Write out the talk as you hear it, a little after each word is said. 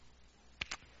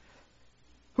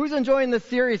Who's enjoying this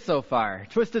series so far?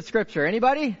 Twisted Scripture.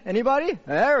 Anybody? Anybody?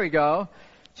 There we go.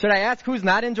 Should I ask who's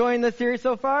not enjoying this series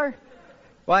so far?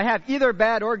 Well, I have either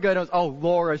bad or good. Oh,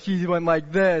 Laura, she went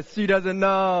like this. She doesn't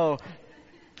know.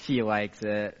 She likes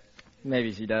it.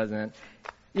 Maybe she doesn't.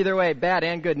 Either way, bad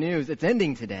and good news. It's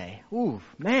ending today. Ooh,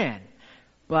 man.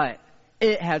 But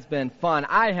it has been fun.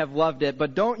 I have loved it.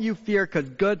 But don't you fear, because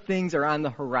good things are on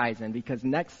the horizon. Because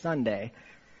next Sunday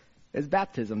is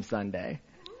Baptism Sunday.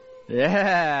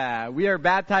 Yeah, we are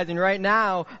baptizing right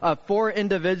now 4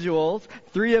 individuals.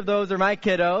 3 of those are my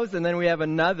kiddos, and then we have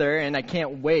another, and I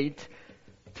can't wait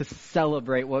to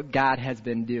celebrate what God has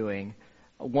been doing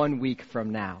 1 week from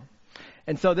now.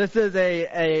 And so this is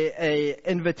a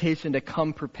invitation to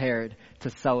come prepared to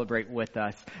celebrate with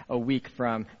us a week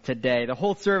from today. The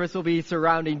whole service will be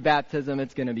surrounding baptism.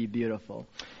 It's going to be beautiful.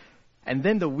 And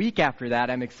then the week after that,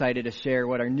 I'm excited to share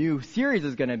what our new series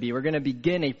is going to be. We're going to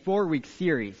begin a 4-week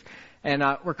series. And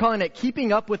we're calling it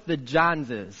Keeping Up with the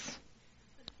Joneses.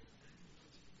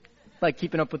 Like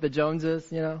keeping up with the Joneses,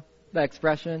 you know, that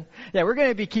expression. Yeah, we're going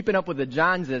to be keeping up with the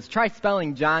Joneses. Try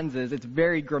spelling Joneses. It's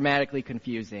very grammatically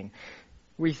confusing.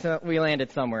 We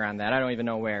landed somewhere on that. I don't even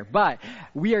know where. But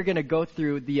we are going to go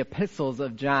through the epistles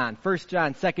of John. 1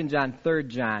 John, 2 John, 3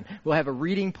 John. We'll have a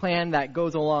reading plan that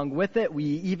goes along with it. We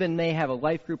even may have a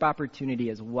life group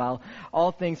opportunity as well.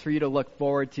 All things for you to look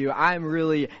forward to. I'm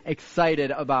really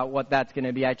excited about what that's going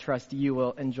to be. I trust you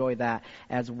will enjoy that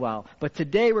as well. But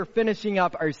today we're finishing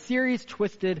up our series,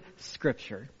 Twisted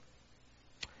Scripture.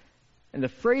 And the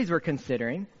phrase we're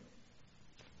considering,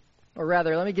 or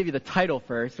rather, let me give you the title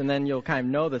first, and then you'll kind of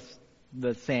know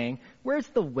the saying. Where's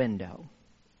the window?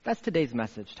 That's today's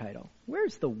message title.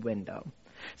 Where's the window?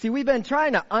 See, we've been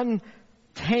trying to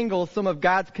untangle some of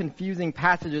God's confusing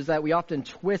passages that we often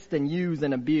twist and use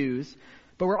and abuse,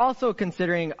 but we're also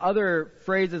considering other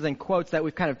phrases and quotes that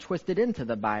we've kind of twisted into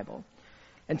the Bible.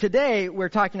 And today, we're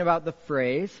talking about the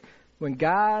phrase, when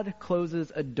God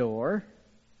closes a door,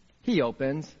 He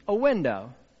opens a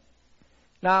window.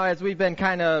 Now, as we've been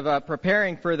kind of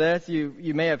preparing for this, you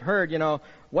may have heard,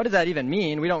 what does that even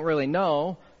mean? We don't really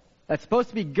know. That's supposed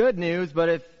to be good news, but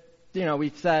if,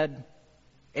 we've said,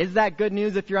 is that good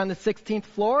news if you're on the 16th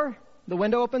floor? The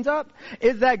window opens up?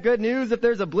 Is that good news if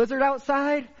there's a blizzard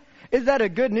outside? Is that a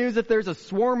good news if there's a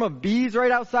swarm of bees right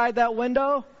outside that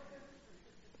window?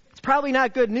 It's probably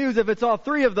not good news if it's all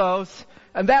 3 of those,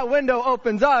 and that window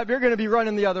opens up, you're going to be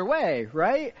running the other way,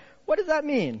 right? What does that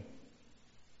mean?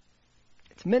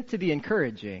 It's meant to be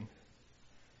encouraging.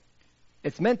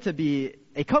 It's meant to be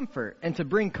a comfort and to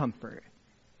bring comfort.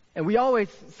 And we always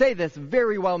say this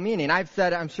very well-meaning. I've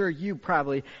said it, I'm sure you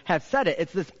probably have said it.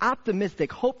 It's this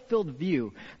optimistic, hope-filled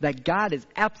view that God is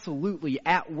absolutely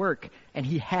at work and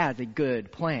He has a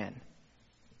good plan.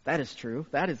 That is true.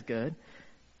 That is good.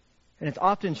 And it's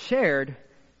often shared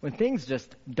when things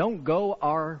just don't go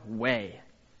our way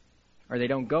or they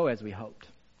don't go as we hoped.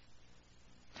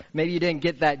 Maybe you didn't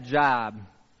get that job.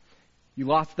 You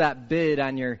lost that bid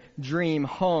on your dream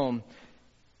home.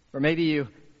 Or maybe you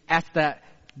asked that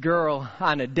girl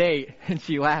on a date and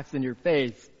she laughs in your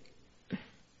face.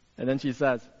 And then she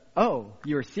says, "Oh,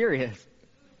 you were serious."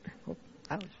 Oh,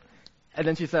 ouch. And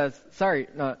then she says, "Sorry,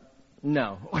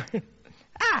 no."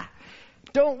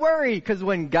 Don't worry, because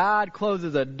when God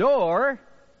closes a door,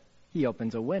 He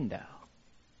opens a window.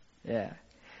 Yeah.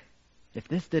 If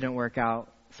this didn't work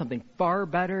out, something far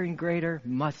better and greater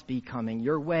must be coming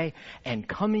your way, and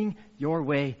coming your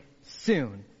way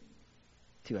soon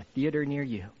to a theater near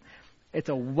you. It's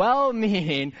a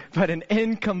well-meaning but an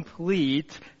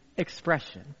incomplete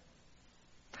expression.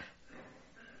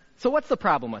 So what's the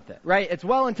problem with it, right? It's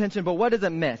well-intentioned, but what does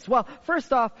it miss? Well,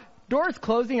 first off, doors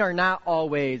closing are not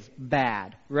always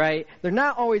bad, right? They're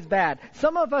not always bad.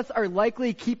 Some of us are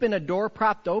likely keeping a door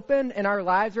propped open in our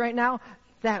lives right now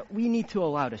that we need to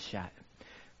allow to shut.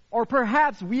 Or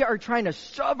perhaps we are trying to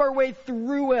shove our way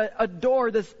through a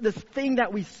door, this thing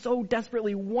that we so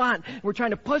desperately want. We're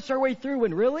trying to push our way through,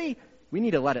 and really, we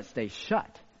need to let it stay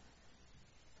shut.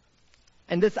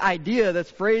 And this idea, this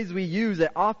phrase we use,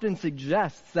 it often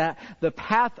suggests that the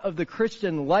path of the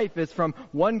Christian life is from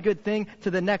one good thing to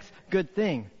the next good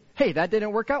thing. Hey, that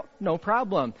didn't work out? No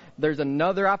problem. There's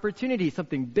another opportunity.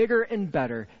 Something bigger and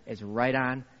better is right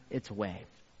on its way.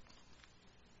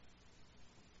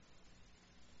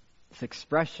 This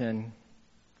expression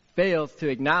fails to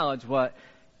acknowledge what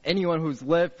anyone who's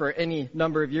lived for any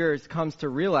number of years comes to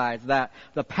realize, that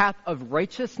the path of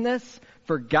righteousness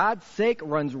for God's sake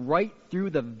runs right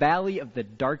through the valley of the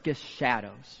darkest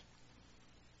shadows.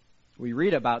 We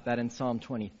read about that in Psalm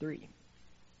 23.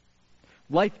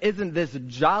 Life isn't this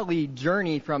jolly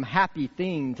journey from happy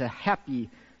thing to happy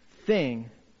thing.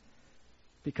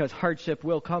 because hardship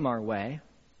will come our way.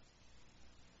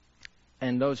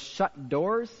 And those shut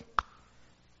doors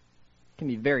can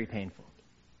be very painful.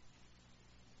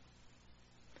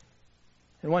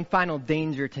 And one final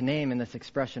danger to name in this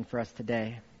expression for us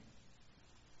today,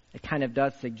 it kind of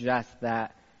does suggest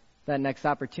that that next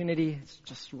opportunity is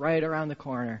just right around the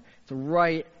corner. It's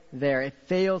right there. It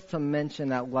fails to mention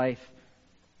that life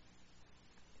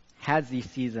has these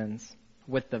seasons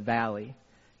with the valley.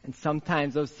 And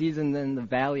sometimes those seasons in the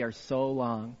valley are so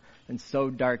long and so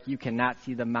dark you cannot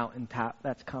see the mountaintop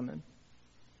that's coming.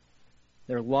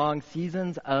 They're long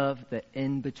seasons of the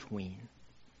in-between.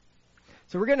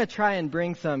 So we're going to try and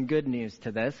bring some good news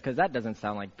to this, because that doesn't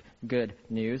sound like good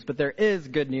news, but there is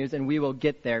good news, and we will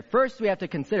get there. First, we have to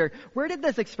consider, where did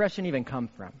this expression even come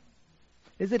from?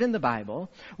 Is it in the Bible?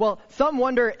 Well, some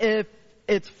wonder if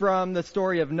it's from the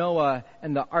story of Noah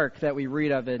and the ark that we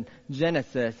read of in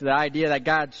Genesis. The idea that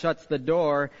God shuts the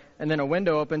door, and then a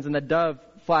window opens, and the dove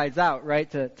flies out, right,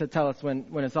 to tell us when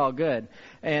it's all good.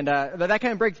 And but that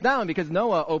kind of breaks down because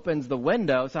Noah opens the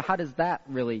window, so how does that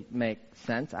really make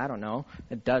sense? I don't know.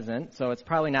 It doesn't, so it's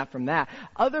probably not from that.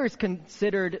 Others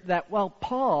considered that, well,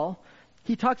 Paul,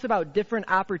 he talks about different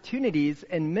opportunities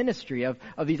in ministry, of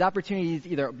these opportunities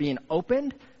either being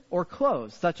opened or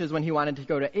closed, such as when he wanted to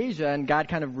go to Asia, and God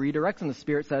kind of redirects, and the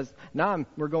Spirit says, no,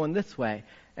 we're going this way.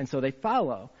 And so they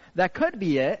follow. That could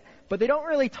be it, but they don't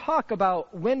really talk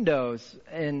about windows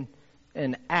in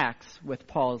Acts with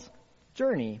Paul's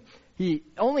journey.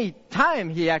 Only time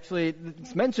he actually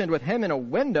it's mentioned with him in a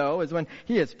window is when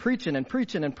he is preaching and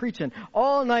preaching and preaching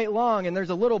all night long, and there's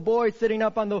a little boy sitting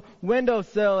up on the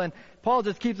windowsill, and Paul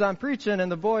just keeps on preaching,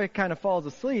 and the boy kind of falls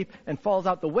asleep and falls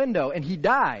out the window, and he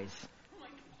dies.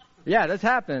 Yeah, this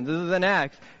happens. This is in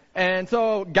Acts. And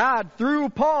so God, through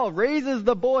Paul, raises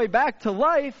the boy back to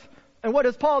life. And what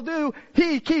does Paul do?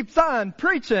 He keeps on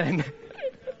preaching.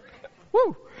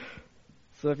 Woo!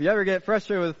 So if you ever get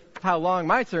frustrated with how long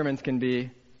my sermons can be,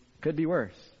 could be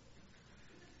worse.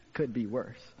 Could be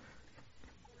worse.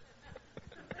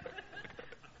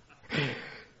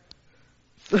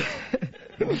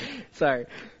 Sorry.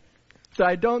 So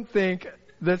I don't think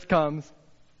this comes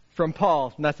from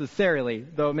Paul necessarily,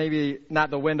 though maybe not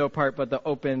the window part, but the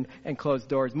open and closed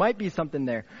doors. Might be something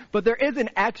there. But there is an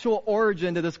actual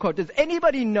origin to this quote. Does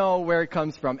anybody know where it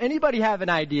comes from? Anybody have an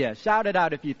idea? Shout it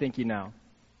out if you think you know.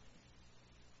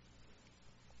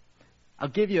 I'll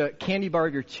give you a candy bar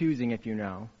of your choosing if you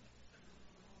know.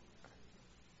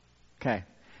 Okay.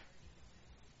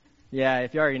 Yeah,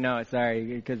 if you already know it, sorry,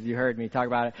 because you heard me talk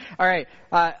about it. All right,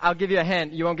 I'll give you a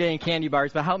hint. You won't get any candy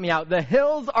bars, but help me out. The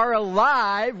hills are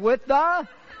alive with the...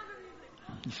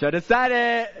 You should have said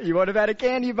it. You would have had a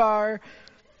candy bar.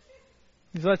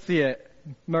 So let's see it.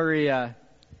 Maria.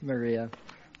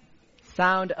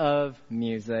 Sound of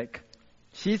Music.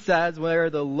 She says, where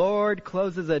the Lord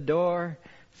closes a door,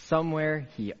 somewhere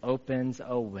he opens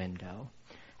a window.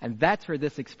 And that's where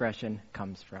this expression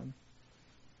comes from.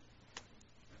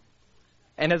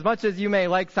 And as much as you may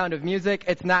like Sound of Music,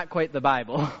 it's not quite the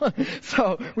Bible.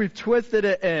 So we've twisted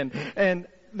it in. And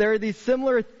there are these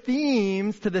similar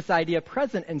themes to this idea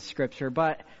present in Scripture,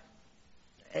 but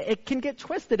it can get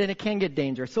twisted and it can get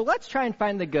dangerous. So let's try and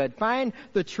find the good, find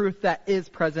the truth that is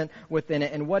present within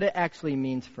it and what it actually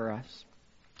means for us.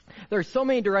 There are so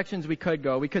many directions we could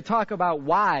go. We could talk about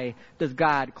why does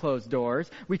God close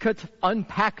doors. We could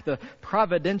unpack the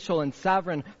providential and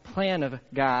sovereign plan of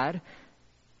God.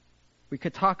 We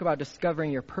could talk about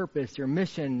discovering your purpose, your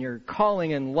mission, your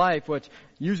calling in life, which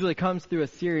usually comes through a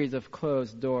series of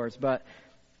closed doors. But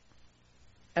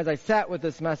as I sat with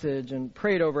this message and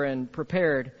prayed over and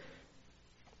prepared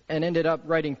and ended up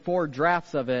writing 4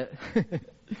 drafts of it,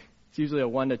 it's usually a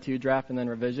 1 to 2 draft and then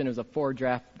revision. It was a 4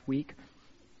 draft week.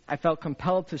 I felt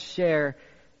compelled to share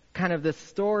kind of this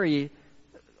story,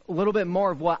 a little bit more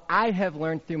of what I have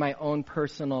learned through my own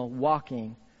personal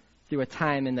walking through a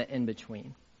time in the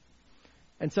in-between.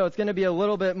 And so it's going to be a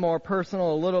little bit more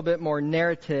personal, a little bit more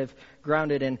narrative,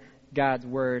 grounded in God's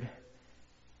Word.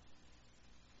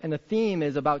 And the theme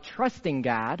is about trusting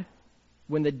God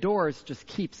when the doors just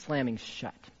keep slamming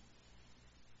shut.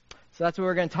 So that's what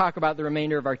we're going to talk about the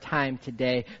remainder of our time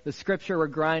today. The scripture we're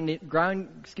grounding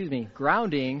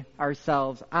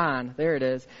ourselves on, there it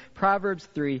is, Proverbs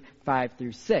 3, 5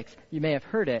 through 6. You may have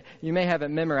heard it. You may have it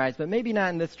memorized, but maybe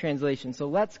not in this translation. So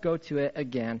let's go to it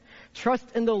again. Trust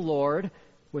in the Lord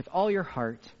with all your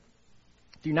heart.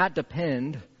 Do not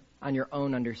depend on your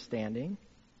own understanding.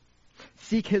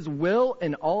 Seek His will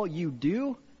in all you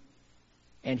do,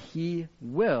 and He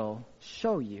will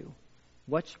show you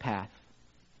which path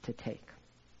to take.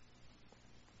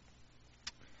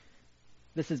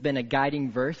 This has been a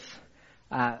guiding verse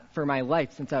for my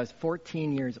life since I was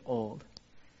 14 years old.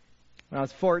 When I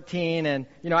was 14, and,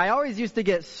 I always used to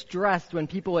get stressed when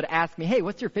people would ask me, hey,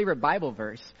 what's your favorite Bible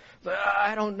verse?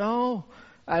 I don't know.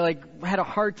 I had a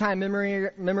hard time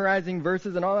memorizing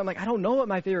verses and all that. I'm like, I don't know what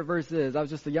my favorite verse is. I was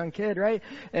just a young kid, right?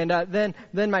 And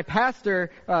then my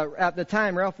pastor at the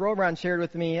time, Ralph Robron, shared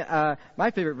with me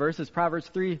my favorite verse is Proverbs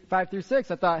 3:5-6.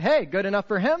 I thought, hey, good enough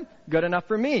for him, good enough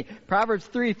for me. Proverbs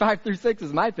 3:5-6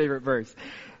 is my favorite verse.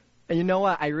 And you know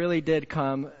what? I really did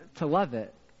come to love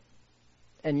it.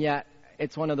 And yet,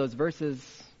 it's one of those verses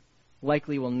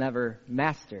likely will never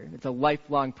master. It's a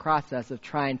lifelong process of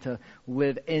trying to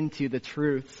live into the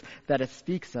truths that it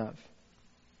speaks of.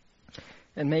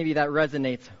 And maybe that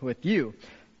resonates with you.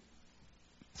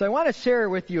 So I want to share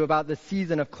with you about the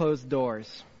season of closed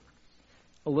doors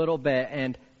a little bit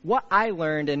and what I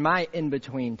learned in my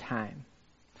in-between time.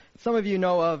 Some of you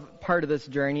know of part of this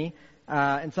journey,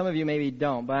 and some of you maybe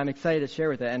don't, but I'm excited to share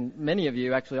with it. And many of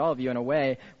you, actually all of you in a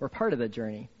way, were part of the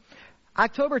journey.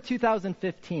 October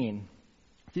 2015,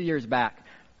 a few years back,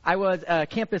 I was a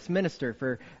campus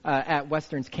minister at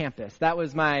Western's campus. That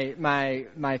was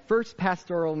my first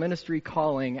pastoral ministry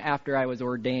calling after I was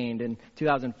ordained in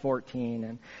 2014.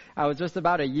 And I was just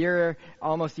about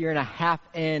almost a year and a half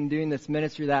in doing this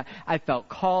ministry that I felt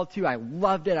called to. I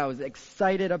loved it. I was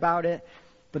excited about it.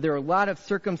 But there were a lot of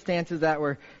circumstances that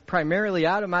were primarily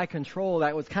out of my control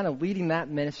that was kind of leading that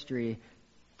ministry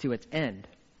to its end.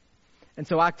 And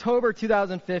so October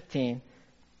 2015,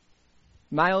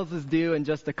 Miles is due in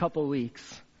just a couple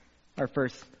weeks, our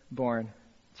firstborn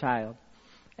child.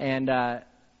 And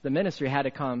the ministry had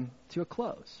to come to a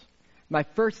close. My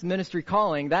first ministry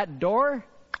calling, that door,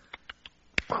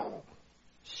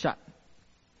 shut.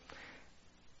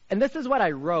 And this is what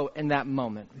I wrote in that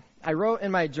moment. I wrote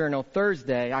in my journal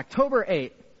Thursday, October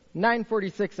 8th,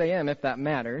 9:46 a.m., if that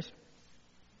matters.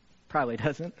 Probably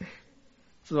doesn't.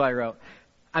 This is what I wrote.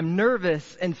 I'm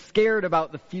nervous and scared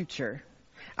about the future.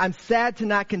 I'm sad to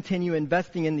not continue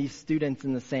investing in these students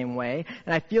in the same way,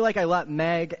 and I feel like I let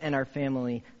Meg and our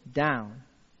family down.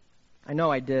 I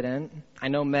know I didn't. I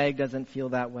know Meg doesn't feel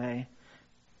that way,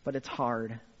 but it's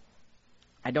hard.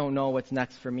 I don't know what's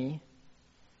next for me.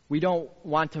 We don't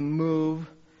want to move,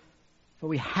 but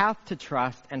we have to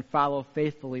trust and follow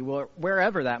faithfully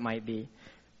wherever that might be.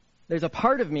 There's a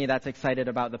part of me that's excited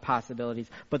about the possibilities,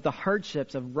 but the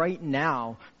hardships of right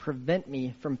now prevent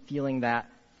me from feeling that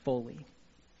fully.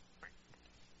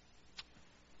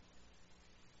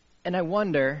 And I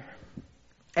wonder,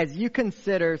 as you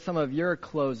consider some of your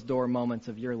closed door moments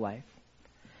of your life,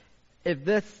 if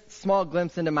this small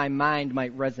glimpse into my mind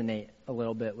might resonate a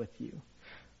little bit with you.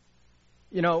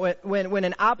 When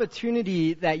an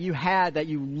opportunity that you had, that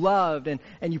you loved, and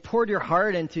you poured your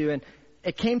heart into, and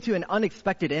it came to an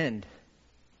unexpected end.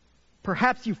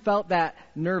 Perhaps you felt that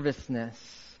nervousness,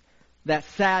 that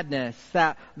sadness,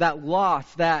 that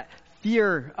loss, that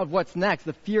fear of what's next,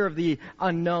 the fear of the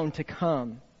unknown to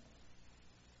come.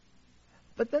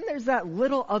 But then there's that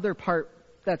little other part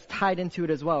that's tied into it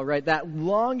as well, right? That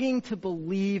longing to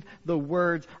believe the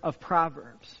words of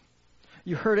Proverbs.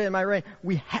 You heard it in my writing.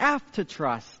 We have to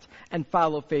trust and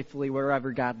follow faithfully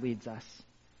wherever God leads us.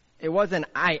 It wasn't,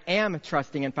 I am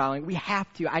trusting and following. We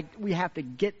have to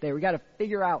get there. We got to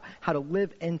figure out how to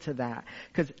live into that.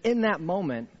 Because in that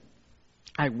moment,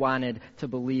 I wanted to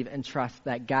believe and trust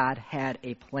that God had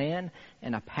a plan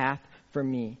and a path for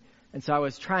me. And so I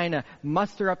was trying to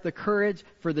muster up the courage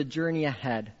for the journey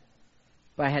ahead.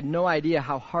 But I had no idea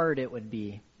how hard it would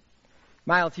be.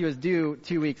 Miles, he was due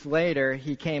 2 weeks later.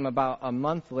 He came about a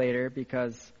month later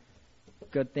because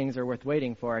good things are worth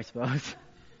waiting for, I suppose.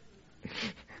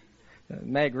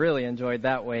 Meg really enjoyed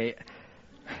that wait.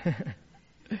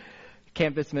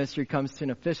 Campus ministry comes to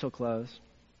an official close.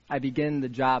 I begin the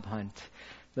job hunt,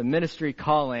 the ministry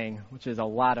calling, which is a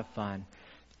lot of fun.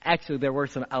 Actually, there were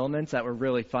some elements that were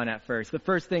really fun at first. The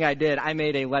first thing I did, I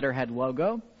made a letterhead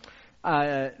logo.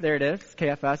 There it is,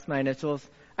 KFS, my initials.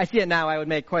 I see it now. I would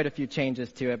make quite a few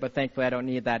changes to it, but thankfully I don't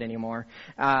need that anymore.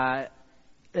 And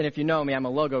if you know me, I'm a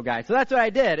logo guy. So that's what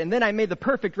I did. And then I made the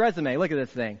perfect resume. Look at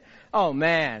this thing. Oh,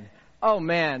 man.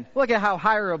 Look at how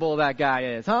hireable that guy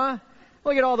is, huh?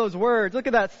 Look at all those words. Look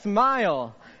at that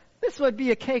smile. This would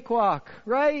be a cakewalk,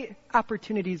 right?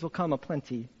 Opportunities will come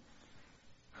aplenty.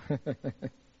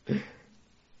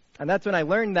 And that's when I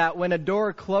learned that when a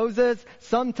door closes,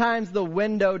 sometimes the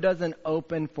window doesn't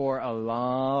open for a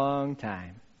long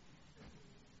time.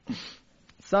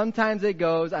 Sometimes it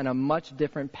goes on a much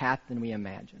different path than we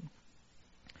imagine.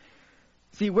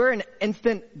 See, we're an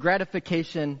instant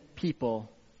gratification people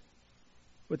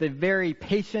with a very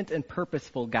patient and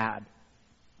purposeful God.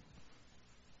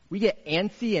 We get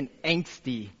antsy and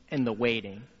angsty in the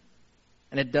waiting.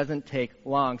 And it doesn't take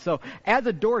long. So as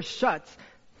a door shuts,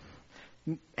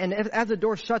 as a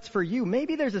door shuts for you,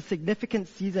 maybe there's a significant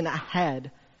season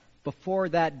ahead before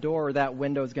that door or that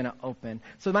window is going to open.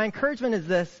 So my encouragement is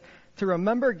this, to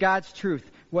remember God's truth,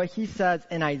 what he says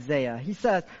in Isaiah. He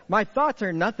says, "My thoughts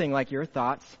are nothing like your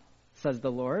thoughts, says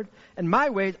the Lord, and my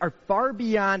ways are far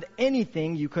beyond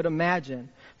anything you could imagine.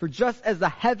 For just as the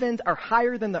heavens are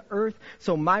higher than the earth,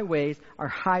 so my ways are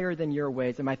higher than your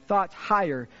ways, and my thoughts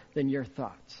higher than your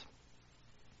thoughts."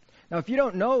 Now, if you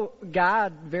don't know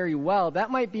God very well,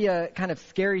 that might be a kind of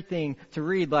scary thing to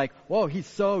read, like, whoa, he's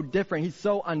so different, he's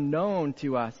so unknown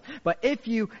to us. But if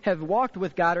you have walked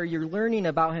with God or you're learning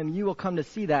about him, you will come to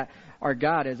see that our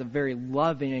God is a very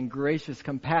loving and gracious,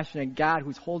 compassionate God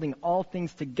who's holding all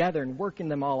things together and working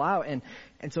them all out.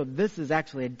 And so this is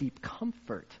actually a deep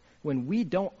comfort. When we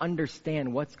don't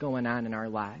understand what's going on in our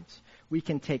lives, we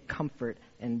can take comfort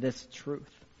in this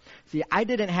truth. See, I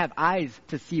didn't have eyes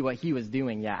to see what he was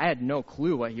doing yet. I had no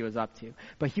clue what he was up to.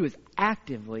 But he was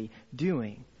actively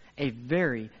doing a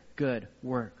very good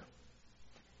work.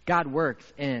 God works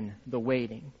in the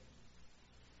waiting.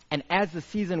 And as the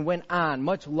season went on,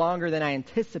 much longer than I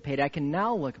anticipated, I can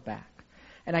now look back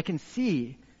and I can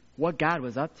see what God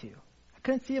was up to. I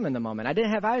couldn't see him in the moment. I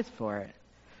didn't have eyes for it.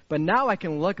 But now I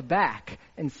can look back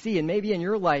and see, and maybe in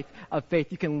your life of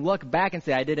faith, you can look back and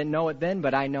say, I didn't know it then,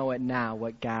 but I know it now,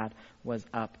 what God was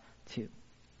up to.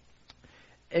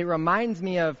 It reminds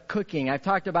me of cooking. I've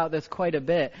talked about this quite a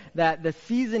bit, that the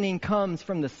seasoning comes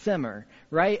from the simmer,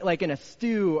 right? Like in a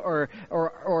stew or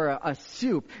a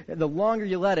soup. The longer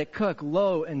you let it cook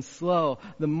low and slow,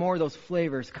 the more those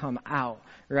flavors come out,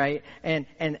 right? And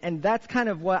that's kind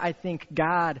of what I think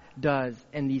God does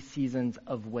in these seasons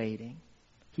of waiting.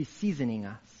 He's seasoning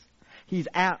us. He's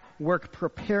at work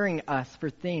preparing us for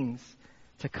things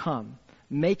to come,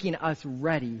 making us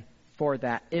ready for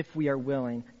that if we are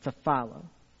willing to follow.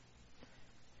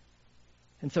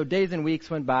 And so days and weeks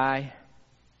went by,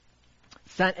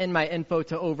 sent in my info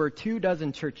to over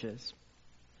 24 churches.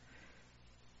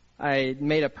 I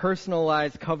made a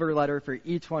personalized cover letter for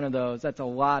each one of those. That's a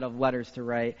lot of letters to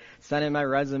write. Sent in my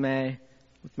resume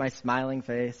with my smiling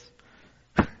face.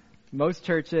 Most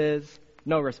churches,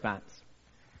 no response.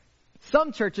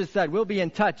 Some churches said, we'll be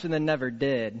in touch, and then never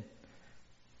did.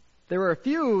 There were a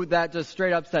few that just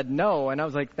straight up said no, and I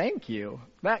was like, thank you.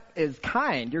 That is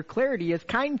kind. Your clarity is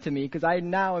kind to me because I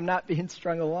now am not being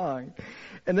strung along.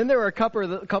 And then there were a couple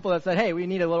that said, hey, we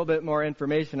need a little bit more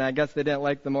information. I guess they didn't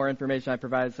like the more information I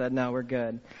provided, said, no, we're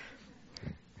good.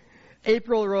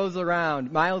 April rolls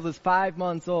around. Miles is 5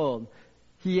 months old.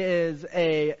 He is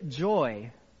a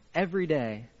joy every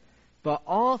day, but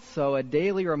also a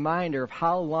daily reminder of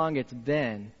how long it's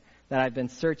been that I've been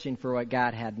searching for what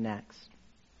God had next.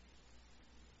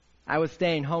 I was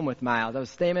staying home with Miles. I was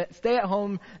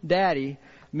stay-at-home daddy.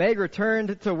 Meg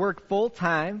returned to work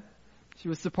full-time. She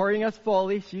was supporting us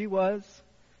fully. She was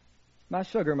my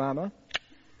sugar mama.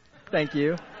 Thank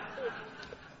you.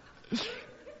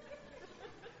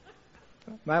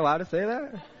 Am I allowed to say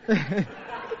that?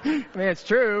 I mean, it's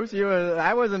true.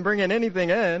 I wasn't bringing anything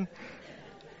in.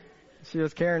 She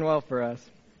was caring well for us.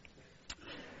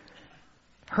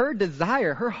 Her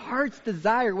desire, her heart's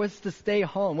desire was to stay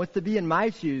home, was to be in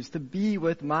my shoes, to be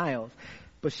with Miles.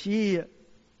 But she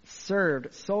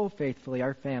served so faithfully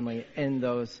our family in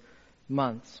those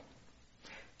months.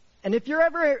 And if you've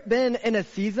ever been in a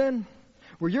season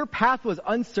where your path was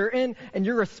uncertain and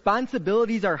your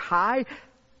responsibilities are high,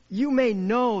 you may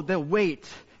know the weight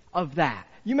of that.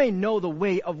 You may know the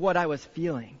weight of what I was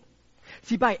feeling.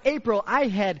 See, by April, I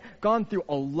had gone through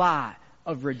a lot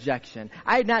of rejection.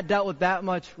 I had not dealt with that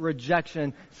much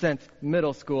rejection since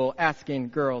middle school, asking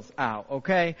girls out,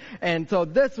 okay? And so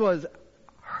this was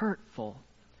hurtful.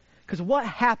 Because what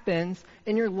happens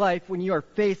in your life when you are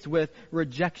faced with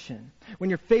rejection? When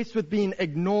you're faced with being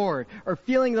ignored or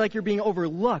feeling like you're being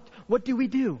overlooked, what do?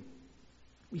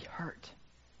 We hurt.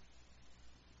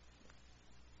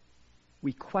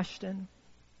 We question.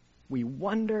 We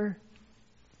wonder.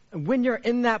 And when you're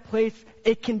in that place,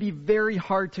 it can be very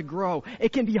hard to grow.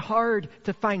 It can be hard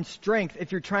to find strength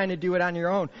if you're trying to do it on your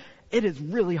own. It is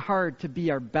really hard to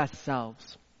be our best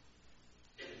selves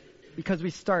because we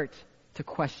start to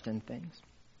question things.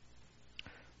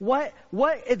 What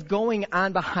is going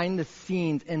on behind the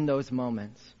scenes in those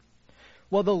moments?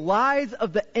 Well, the lies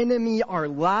of the enemy are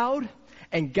loud,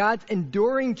 and God's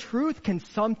enduring truth can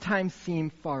sometimes seem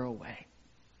far away.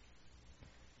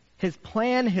 His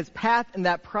plan, his path, and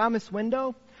that promised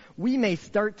window, we may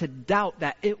start to doubt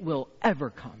that it will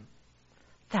ever come.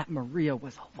 That Maria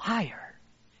was a liar.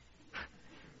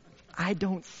 I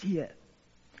don't see it.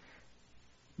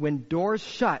 When doors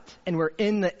shut and we're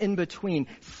in the in-between,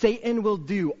 Satan will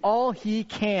do all he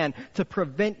can to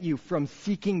prevent you from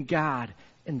seeking God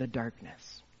in the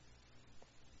darkness.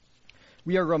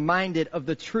 We are reminded of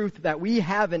the truth that we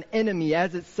have an enemy.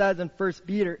 As it says in 1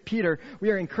 Peter,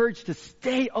 we are encouraged to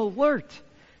stay alert.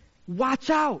 Watch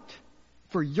out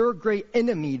for your great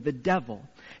enemy, the devil.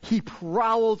 He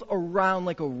prowls around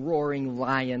like a roaring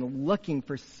lion looking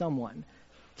for someone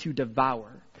to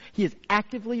devour. He is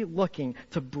actively looking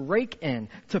to break in,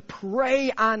 to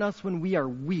prey on us when we are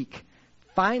weak,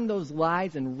 find those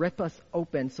lies and rip us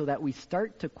open so that we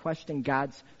start to question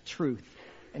God's truth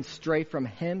and stray from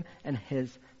Him and His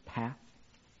path.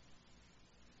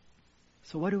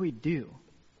 So what do we do?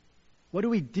 What do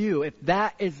we do if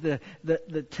that is the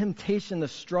temptation, the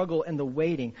struggle, and the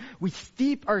waiting? We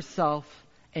steep ourselves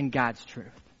in God's truth.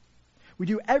 We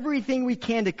do everything we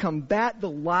can to combat the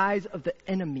lies of the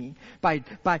enemy by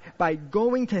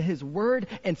going to His Word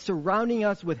and surrounding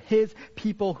us with His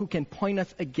people who can point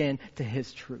us again to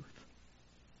His truth.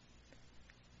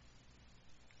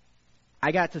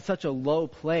 I got to such a low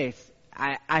place,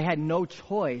 I had no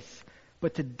choice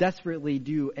but to desperately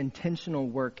do intentional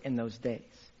work in those days,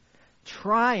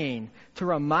 trying to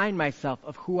remind myself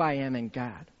of who I am in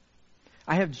God.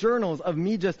 I have journals of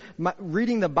me just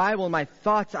reading the Bible and my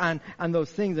thoughts on those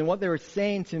things and what they were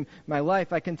saying to my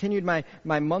life. I continued my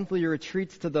monthly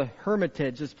retreats to the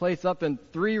Hermitage, this place up in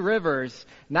Three Rivers,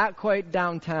 not quite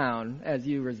downtown as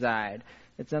you reside.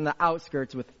 It's on the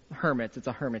outskirts with hermits. It's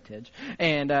a hermitage.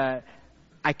 And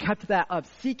I kept that up,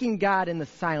 seeking God in the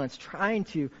silence, trying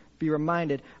to be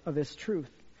reminded of His truth.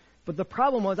 But the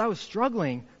problem was I was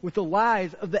struggling with the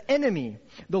lies of the enemy.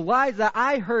 The lies that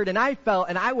I heard and I felt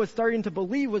and I was starting to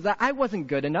believe was that I wasn't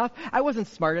good enough. I wasn't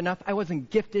smart enough. I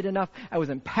wasn't gifted enough. I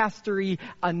wasn't pastory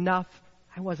enough.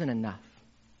 I wasn't enough.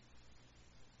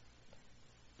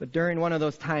 But during one of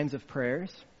those times of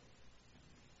prayers,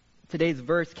 today's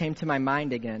verse came to my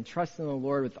mind again. Trust in the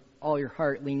Lord with all your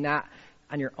heart. Lean not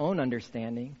on your own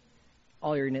understanding.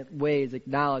 All your ways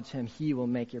acknowledge Him. He will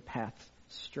make your paths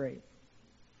straight.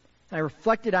 I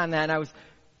reflected on that, and I was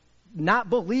not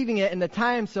believing it in the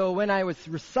time, so when I was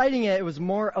reciting it, it was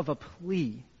more of a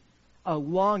plea, a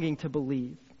longing to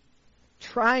believe,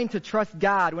 trying to trust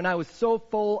God when I was so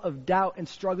full of doubt and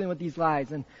struggling with these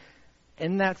lies. And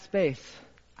in that space,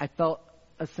 I felt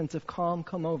a sense of calm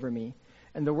come over me.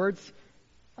 And the words,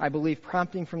 I believe,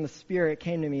 prompting from the Spirit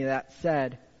came to me that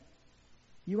said,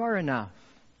 "You are enough,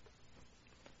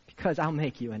 because I'll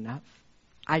make you enough.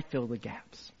 I fill the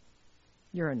gaps.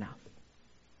 You're enough."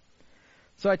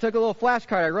 So I took a little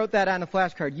flashcard. I wrote that on a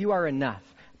flashcard. You are enough.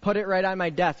 Put it right on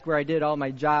my desk where I did all my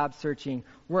job searching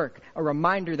work. A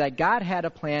reminder that God had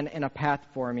a plan and a path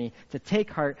for me to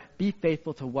take heart, be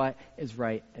faithful to what is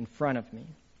right in front of me.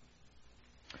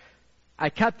 I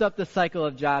kept up the cycle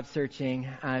of job searching.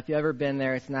 If you've ever been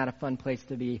there, it's not a fun place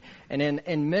to be. And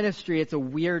in ministry, it's a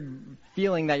weird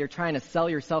feeling that you're trying to sell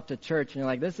yourself to church. And you're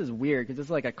like, this is weird because this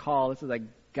is like a call. This is like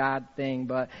God thing,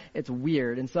 but it's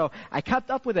weird. And so I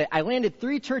kept up with it. I landed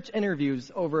 3 church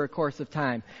interviews over a course of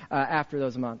time after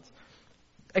those months.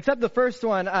 Except the first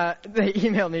one, they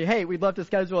emailed me, "Hey, we'd love to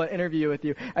schedule an interview with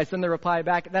you." I send the reply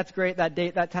back, "That's great. That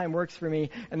date, that time works for me."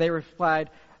 And they replied,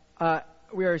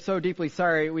 "We are so deeply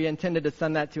sorry. We intended to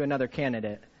send that to another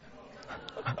candidate."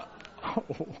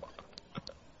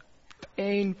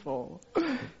 Painful.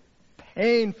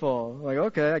 Like,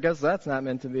 okay, I guess that's not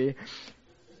meant to be.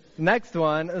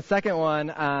 The second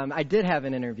one, I did have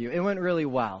an interview. It went really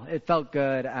well. It felt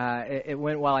good. It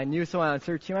went well. I knew someone on the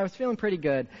search team. I was feeling pretty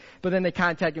good. But then they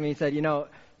contacted me and said,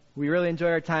 we really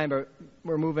enjoyed our time, but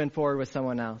we're moving forward with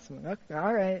someone else. I'm like, okay,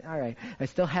 all right. I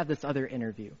still have this other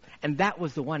interview. And that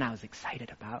was the one I was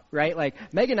excited about, right? Like,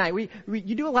 Meg and I,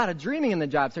 you do a lot of dreaming in the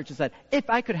job search and said, if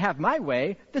I could have my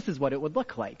way, this is what it would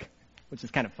look like. Which is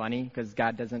kind of funny because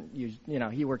God doesn't use,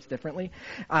 He works differently.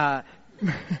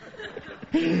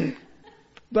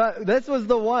 But this was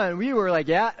the one. We were like,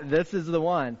 yeah, this is the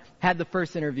one. Had the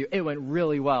first interview. It went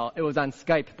really well. It was on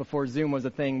Skype before Zoom was a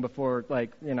thing, before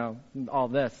all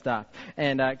this stuff.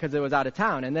 And because it was out of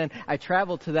town. And then I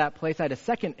traveled to that place. I had a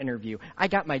second interview. I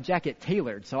got my jacket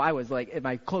tailored. So I was like,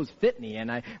 my clothes fit me.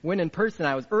 And I went in person.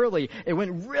 I was early. It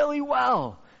went really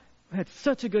well. I had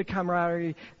such a good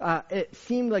camaraderie. It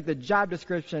seemed like the job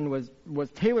description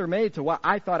was tailor-made to what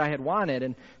I thought I had wanted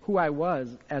and who I was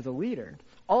as a leader.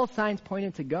 All signs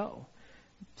pointed to go.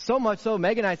 So much so,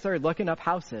 Meg and I started looking up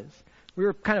houses. We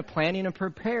were kind of planning and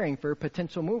preparing for a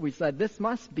potential move. We said, this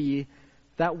must be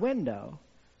that window.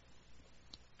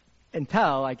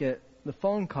 Until I get the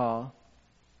phone call.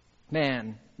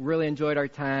 Man, really enjoyed our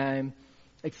time.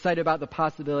 excited about the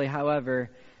possibility. However,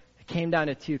 it came down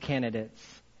to 2 candidates,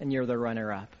 and you're the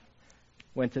runner-up.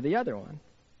 Went to the other one,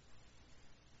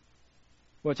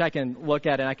 which I can look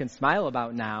at and I can smile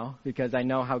about now because I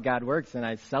know how God works and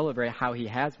I celebrate how he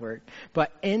has worked.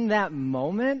 But in that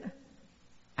moment,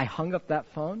 I hung up that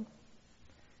phone.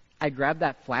 I grabbed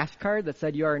that flashcard that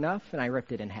said you are enough, and I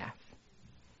ripped it in half.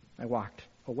 I walked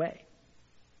away.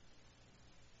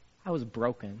 I was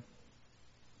broken,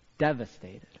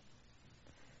 devastated.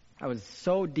 I was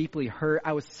so deeply hurt.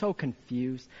 I was so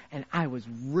confused, and I was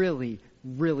really,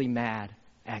 really mad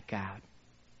at God.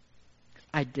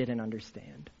 I didn't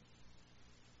understand.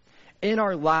 In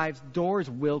our lives, doors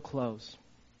will close.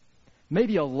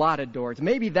 Maybe a lot of doors.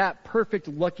 Maybe that perfect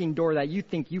looking door that you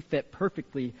think you fit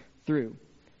perfectly through.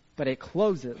 But it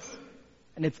closes.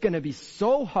 And it's going to be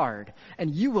so hard.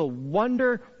 And you will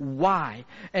wonder why.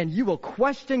 And you will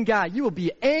question God. You will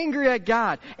be angry at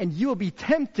God. And you will be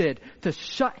tempted to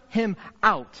shut him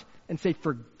out and say,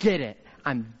 forget it.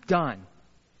 I'm done.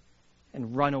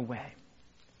 And run away.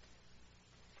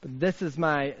 But this is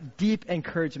my deep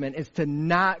encouragement, is to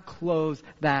not close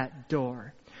that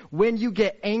door. When you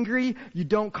get angry, you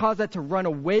don't cause that to run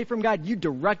away from God. You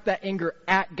direct that anger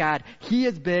at God. He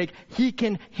is big. He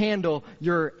can handle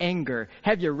your anger.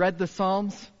 Have you read the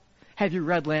Psalms? Have you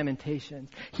read Lamentations?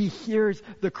 He hears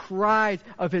the cries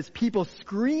of his people.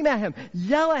 Scream at him.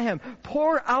 Yell at him.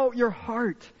 Pour out your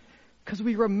heart. Because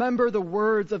we remember the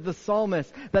words of the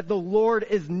psalmist that the Lord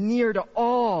is near to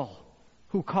all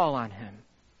who call on him.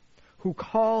 Who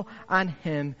call on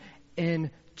him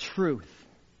in truth.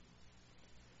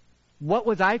 What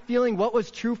was I feeling? What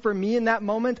was true for me in that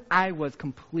moment? I was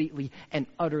completely and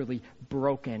utterly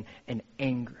broken and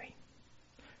angry.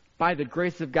 By the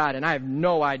grace of God, and I have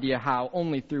no idea how,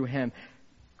 only through him,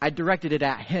 I directed it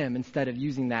at him instead of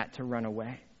using that to run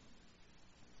away.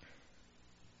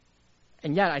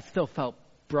 And yet I still felt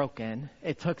broken.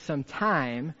 It took some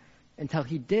time until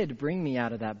he did bring me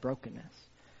out of that brokenness.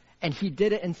 And he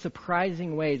did it in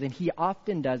surprising ways, and he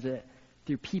often does it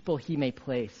through people he may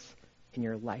place in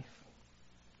your life.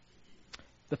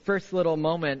 The first little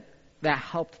moment that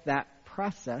helped that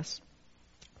process,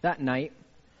 that night,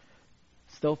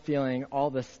 still feeling all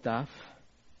this stuff.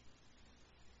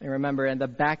 And remember, in the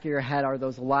back of your head are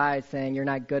those lies saying you're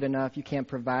not good enough, you can't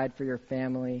provide for your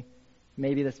family.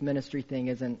 Maybe this ministry thing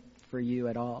isn't for you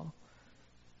at all.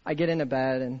 I get into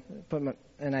bed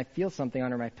and I feel something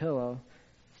under my pillow.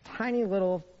 Tiny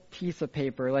little piece of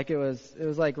paper, like it was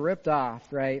like ripped off,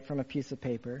 right, from a piece of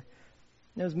paper.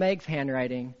 It was Meg's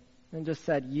handwriting, and just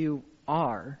said, "You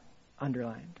are,"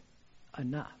 underlined,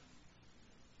 "enough."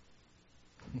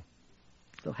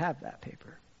 Still have that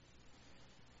paper.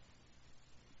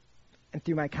 And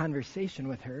through my conversation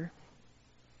with her,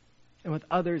 and with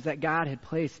others that God had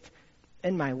placed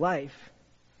in my life,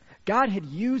 God had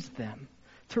used them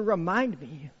to remind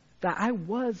me that I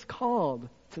was called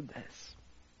to this.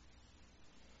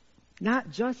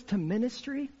 Not just to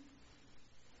ministry,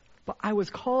 but I was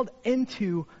called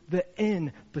into the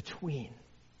in-between.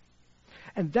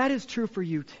 And that is true for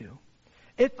you too.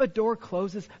 If a door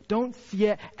closes, don't see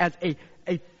it as a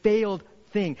failed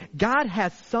thing. God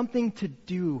has something to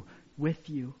do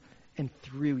with you and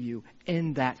through you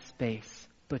in that space,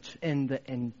 but in the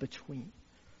in-between.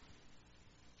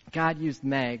 God used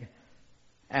Meg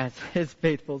as his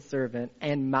faithful servant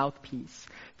and mouthpiece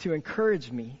to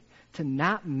encourage me to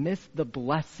not miss the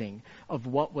blessing of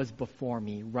what was before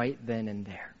me right then and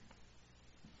there.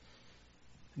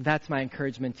 That's my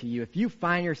encouragement to you. If you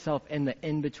find yourself in the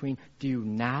in-between, do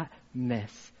not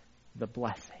miss the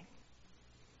blessing.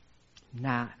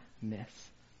 Not miss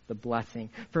the blessing.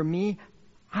 For me,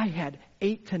 I had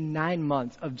 8 to 9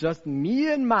 months of just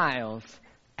me and Miles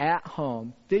at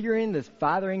home, figuring this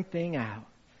fathering thing out.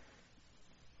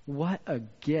 What a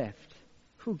gift.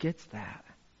 Who gets that?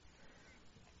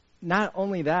 Not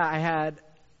only that, I had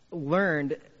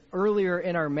learned earlier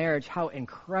in our marriage how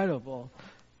incredible,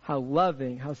 how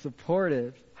loving, how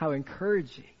supportive, how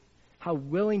encouraging, how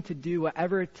willing to do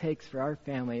whatever it takes for our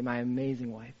family my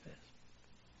amazing wife is.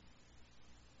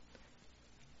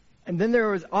 And then there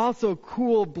was also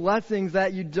cool blessings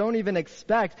that you don't even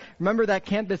expect. Remember that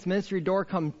campus ministry door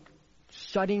come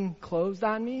shutting closed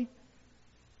on me?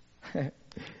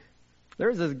 There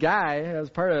was this guy that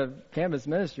was part of campus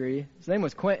ministry. His name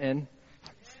was Quentin.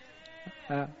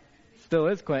 Still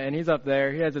is Quentin. He's up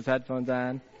there. He has his headphones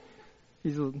on.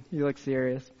 He looks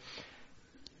serious.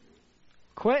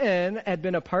 Quentin had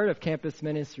been a part of campus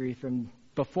ministry from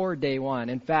before day one.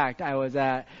 In fact, I was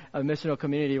at a missional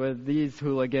community with these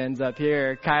hooligans up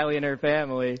here, Kylie and her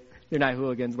family. They're not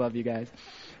hooligans. Love you guys.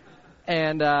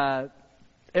 And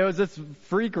It was this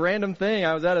freak random thing.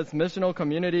 I was at this missional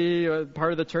community,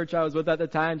 part of the church I was with at the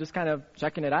time, just kind of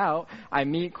checking it out. I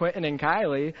meet Quentin and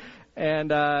Kylie, and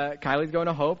Kylie's going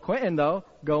to Hope. Quentin, though,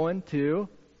 going to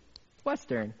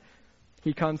Western.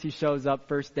 He comes, he shows up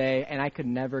first day, and I could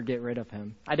never get rid of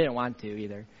him. I didn't want to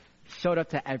either. He showed up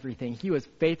to everything. He was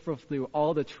faithful through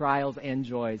all the trials and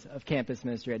joys of campus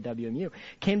ministry at WMU.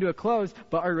 Came to a close,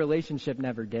 but our relationship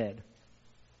never did.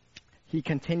 He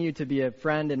continued to be a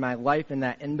friend in my life in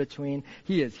that in-between.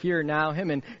 He is here now. Him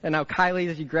and now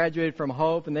Kylie, she graduated from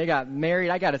Hope, and they got married.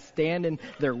 I got to stand in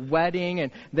their wedding,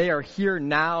 and they are here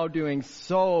now doing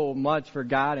so much for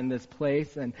God in this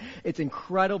place. And it's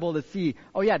incredible to see,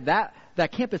 oh yeah, that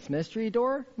campus ministry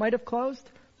door might have closed,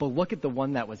 but look at the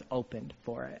one that was opened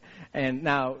for it. And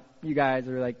now you guys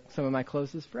are like some of my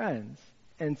closest friends.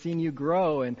 And seeing you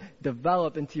grow and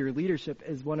develop into your leadership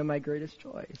is one of my greatest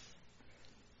joys.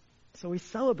 So we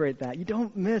celebrate that. You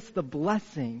don't miss the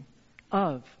blessing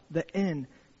of the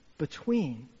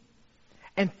in-between.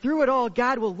 And through it all,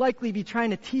 God will likely be trying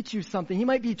to teach you something. He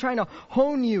might be trying to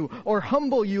hone you or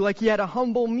humble you like he had to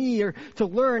humble me, or to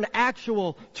learn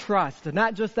actual trust.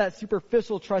 Not just that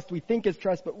superficial trust we think is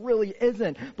trust, but really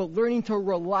isn't. But learning to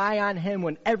rely on him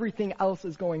when everything else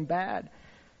is going bad.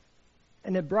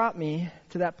 And it brought me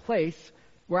to that place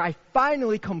where I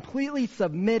finally completely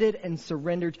submitted and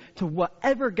surrendered to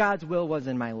whatever God's will was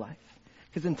in my life.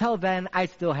 Because until then, I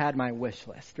still had my wish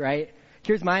list, right?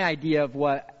 Here's my idea of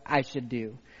what I should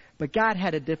do. But God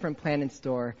had a different plan in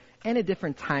store and a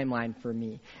different timeline for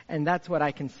me. And that's what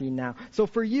I can see now. So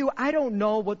for you, I don't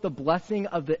know what the blessing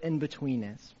of the in-between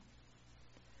is.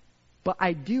 But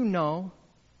I do know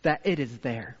that it is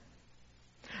there.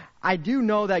 I do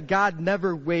know that God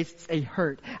never wastes a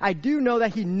hurt. I do know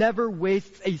that he never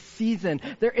wastes a season.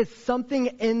 There is something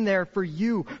in there for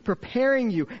you, preparing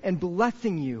you and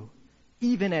blessing you,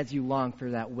 even as you long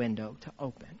for that window to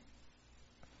open.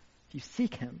 If you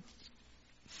seek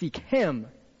him,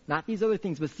 not these other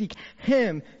things, but seek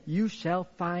him, you shall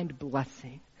find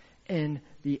blessing in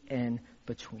the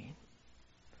in-between.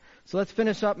 So let's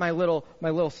finish up my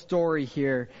little story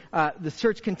here. The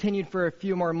search continued for a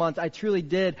few more months. I truly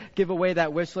did give away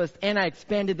that wish list, and I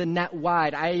expanded the net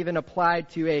wide. I even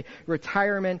applied to a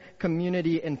retirement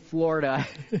community in Florida.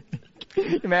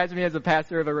 Imagine me as a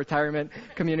pastor of a retirement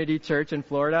community church in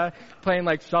Florida, playing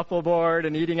like shuffleboard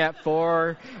and eating at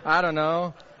 4. I don't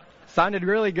know. Sounded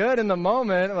really good in the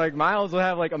moment. Like Miles will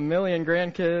have like 1 million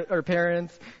grandkids or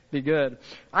parents. Be good.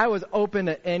 I was open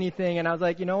to anything, and I was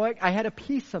like, you know what? I had a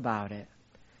peace about it.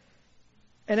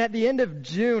 And at the end of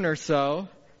June or so,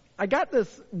 I got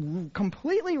this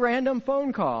completely random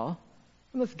phone call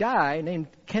from this guy named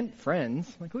Kent Friends.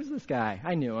 I'm like, who's this guy?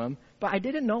 I knew him, but I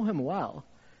didn't know him well.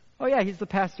 Oh yeah, he's the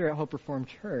pastor at Hope Reformed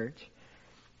Church.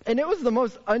 And it was the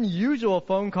most unusual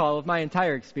phone call of my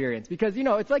entire experience because, you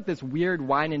know, it's like this weird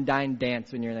wine and dine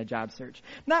dance when you're in a job search.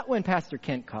 Not when Pastor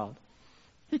Kent called.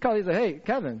 He called, he's like, hey,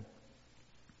 Kevin,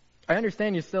 I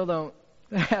understand you still don't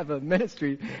have a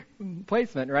ministry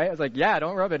placement, right? I was like, yeah,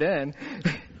 don't rub it in.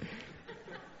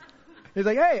 He's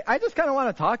like, hey, I just kind of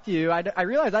want to talk to you. I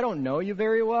realize I don't know you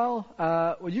very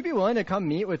well. Would you be willing to come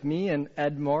meet with me and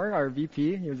Ed Moore, our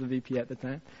VP? He was a VP at the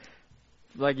time.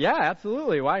 I was like, yeah,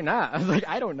 absolutely. Why not? I was like,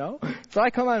 I don't know. So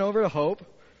I come on over to Hope.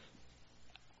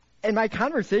 And my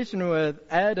conversation with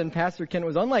Ed and Pastor Kent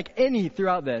was unlike any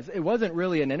throughout this. It wasn't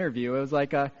really an interview. It was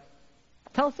like,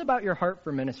 tell us about your heart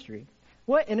for ministry.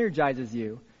 What energizes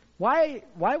you? Why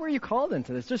were you called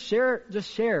into this? Just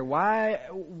share.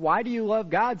 Why do you love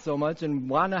God so much and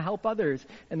want to help others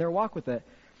in their walk with it?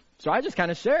 So I just kind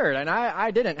of shared, and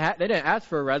they didn't ask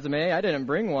for a resume. I didn't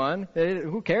bring one.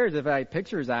 Who cares if I have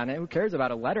pictures on it? Who cares about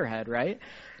a letterhead, right?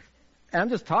 And I'm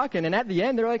just talking, and at the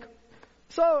end, they're like,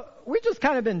 so we've just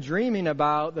kind of been dreaming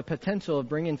about the potential of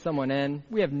bringing someone in.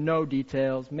 We have no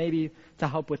details, maybe to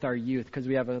help with our youth, because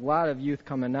we have a lot of youth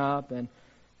coming up, and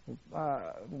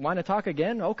want to talk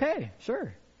again? Okay,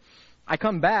 sure. I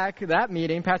come back, that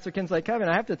meeting, Pastor Kent's like, Kevin,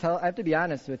 I have to be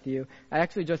honest with you. I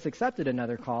actually just accepted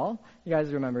another call. You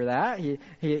guys remember that?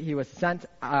 He was sent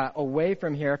away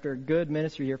from here after a good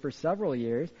ministry here for several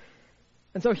years.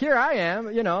 And so here I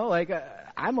am, you know, like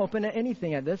I'm open to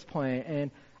anything at this point.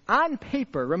 And on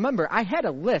paper, remember, I had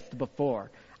a list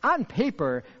before. On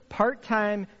paper,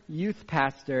 part-time youth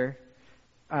pastor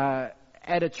at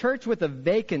a church with a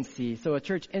vacancy, so a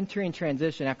church entering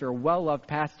transition after a well-loved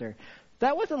pastor.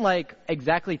 That wasn't like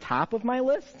exactly top of my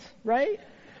list, right?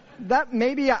 That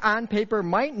maybe on paper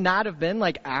might not have been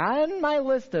like on my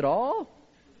list at all.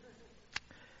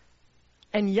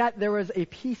 And yet there was a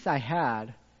peace I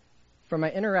had from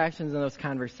my interactions in those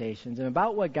conversations and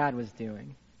about what God was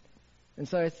doing. And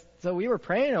so we were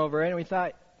praying over it, and we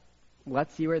thought,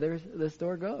 let's see where this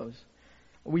door goes.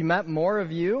 We met more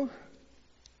of you.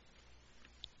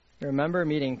 I remember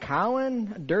meeting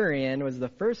Colin Durian was the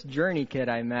first Journey kid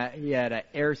I met. He had an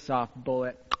airsoft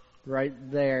bullet right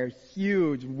there,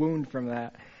 huge wound from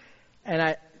that.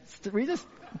 And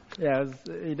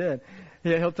he did.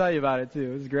 Yeah, he'll tell you about it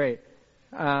too. It was great.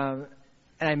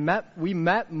 And we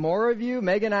met more of you.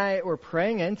 Meg and I were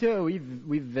praying into it.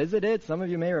 We visited. Some of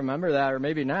you may remember that, or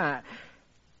maybe not.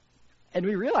 And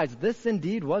we realized this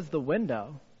indeed was the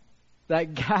window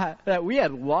that we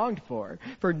had longed for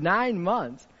 9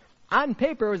 months. On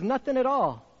paper, it was nothing at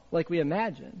all like we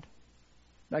imagined.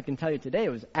 I can tell you today,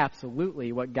 it was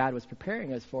absolutely what God was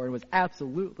preparing us for. It was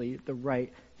absolutely the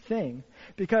right thing.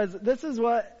 Because this is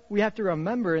what we have to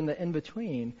remember in the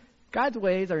in-between. God's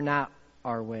ways are not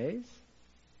our ways.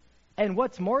 And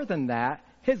what's more than that,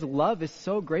 His love is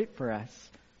so great for us,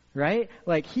 right?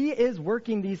 Like, He is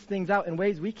working these things out in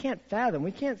ways we can't fathom.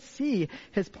 We can't see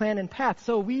His plan and path.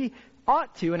 So we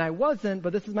ought to, and I wasn't,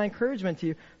 but this is my encouragement to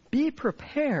you, be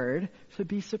prepared to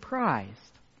be surprised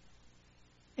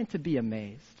and to be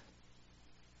amazed.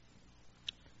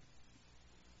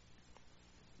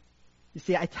 You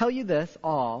see, I tell you this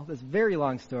very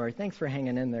long story. Thanks for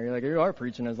hanging in there. You're like, you are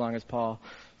preaching as long as Paul.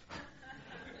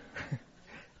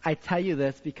 I tell you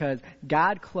this because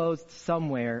God closed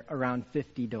somewhere around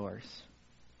 50 doors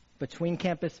between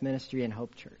campus ministry and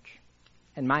Hope Church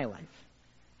and my life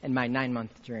and my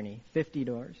 9-month journey. 50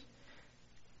 doors.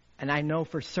 And I know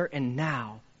for certain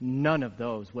now, none of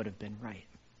those would have been right.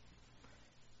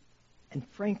 And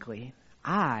frankly,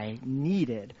 I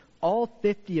needed all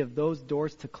 50 of those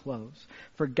doors to close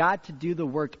for God to do the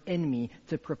work in me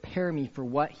to prepare me for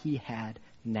what He had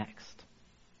next.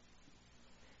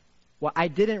 What I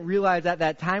didn't realize at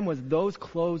that time was those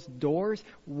closed doors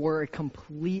were a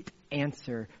complete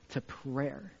answer to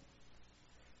prayer.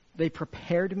 They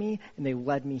prepared me and they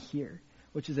led me here,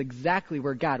 which is exactly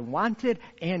where God wanted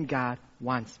and God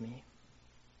wants me.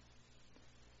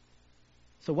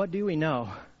 So what do we know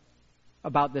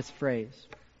about this phrase?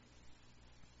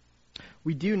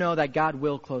 We do know that God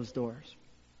will close doors.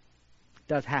 It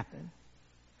does happen.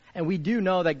 And we do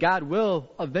know that God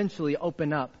will eventually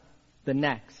open up the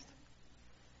next.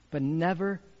 But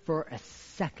never for a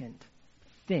second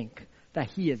think that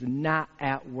He is not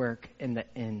at work in the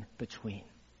in-between.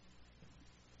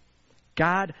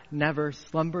 God never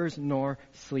slumbers nor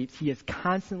sleeps. He is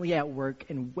constantly at work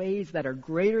in ways that are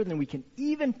greater than we can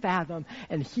even fathom,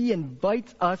 and He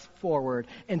invites us forward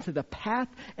into the path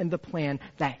and the plan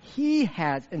that He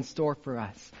has in store for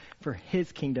us for His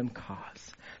kingdom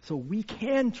cause. So we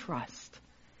can trust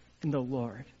in the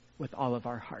Lord with all of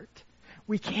our heart.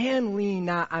 We can lean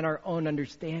not on our own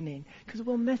understanding because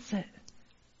we'll miss it,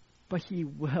 but He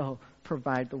will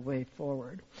provide the way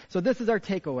forward. So this is our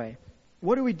takeaway.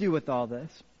 What do we do with all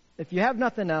this? If you have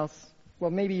nothing else,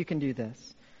 well, maybe you can do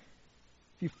this.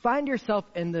 If you find yourself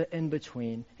in the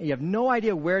in-between and you have no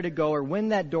idea where to go or when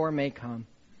that door may come,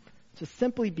 just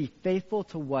simply be faithful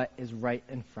to what is right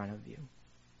in front of you.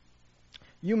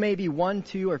 You may be 1,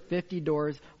 2, or 50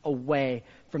 doors away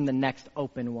from the next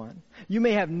open one. You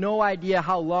may have no idea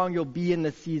how long you'll be in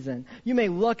the season. You may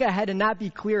look ahead and not be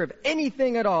clear of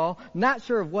anything at all, not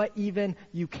sure of what even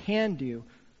you can do.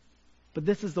 But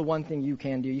this is the one thing you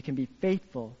can do. You can be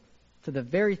faithful to the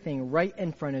very thing right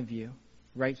in front of you,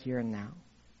 right here and now.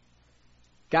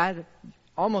 God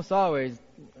almost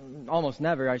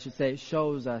never, I should say,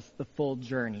 shows us the full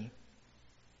journey.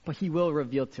 But He will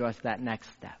reveal to us that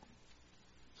next step.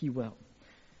 He will.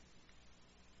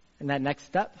 And that next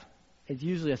step is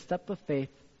usually a step of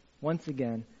faith, once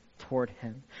again, toward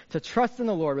Him. To trust in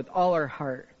the Lord with all our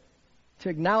heart. To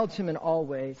acknowledge Him in all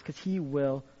ways, because He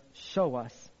will show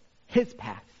us His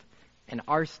path and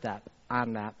our step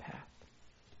on that path.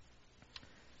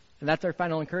 And that's our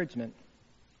final encouragement.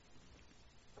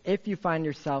 If you find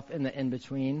yourself in the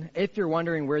in-between, if you're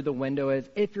wondering where the window is,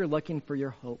 if you're looking for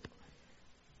your hope,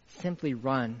 simply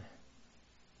run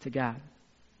to God.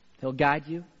 He'll guide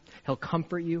you. He'll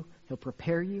comfort you. He'll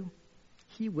prepare you.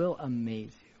 He will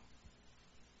amaze you.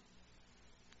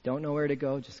 Don't know where to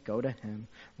go, just go to Him.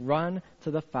 Run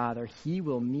to the Father. He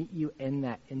will meet you in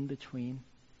that in-between,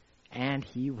 and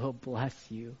He will bless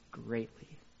you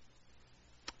greatly.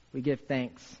 We give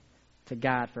thanks to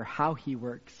God for how He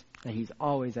works, that He's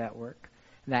always at work,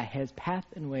 that His path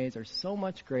and ways are so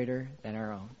much greater than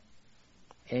our own.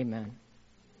 Amen.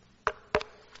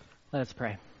 Let us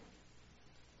pray.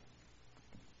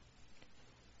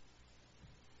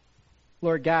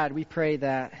 Lord God, we pray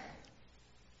that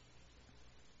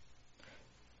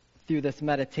through this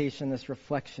meditation, this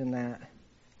reflection, that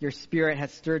Your Spirit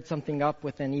has stirred something up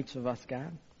within each of us,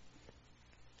 God.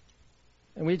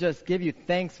 And we just give you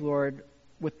thanks, Lord,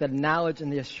 with the knowledge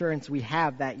and the assurance we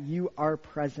have that you are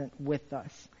present with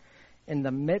us in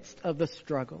the midst of the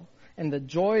struggle, in the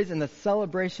joys and the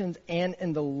celebrations, and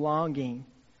in the longing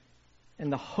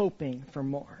and the hoping for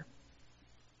more.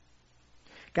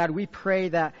 God, we pray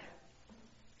that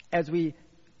as we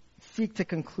seek to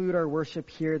conclude our worship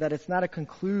here, that it's not a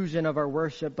conclusion of our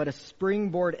worship, but a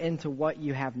springboard into what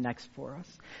you have next for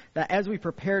us. That as we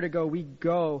prepare to go, we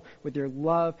go with your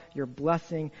love, your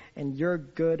blessing, and your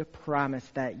good promise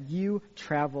that you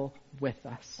travel with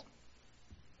us.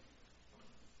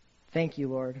 Thank you,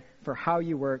 Lord, for how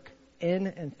you work in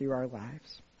and through our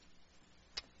lives.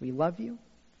 We love you,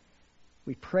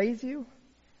 we praise you,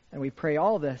 and we pray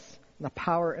all this in the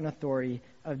power and authority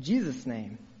of Jesus'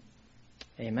 name.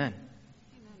 Amen.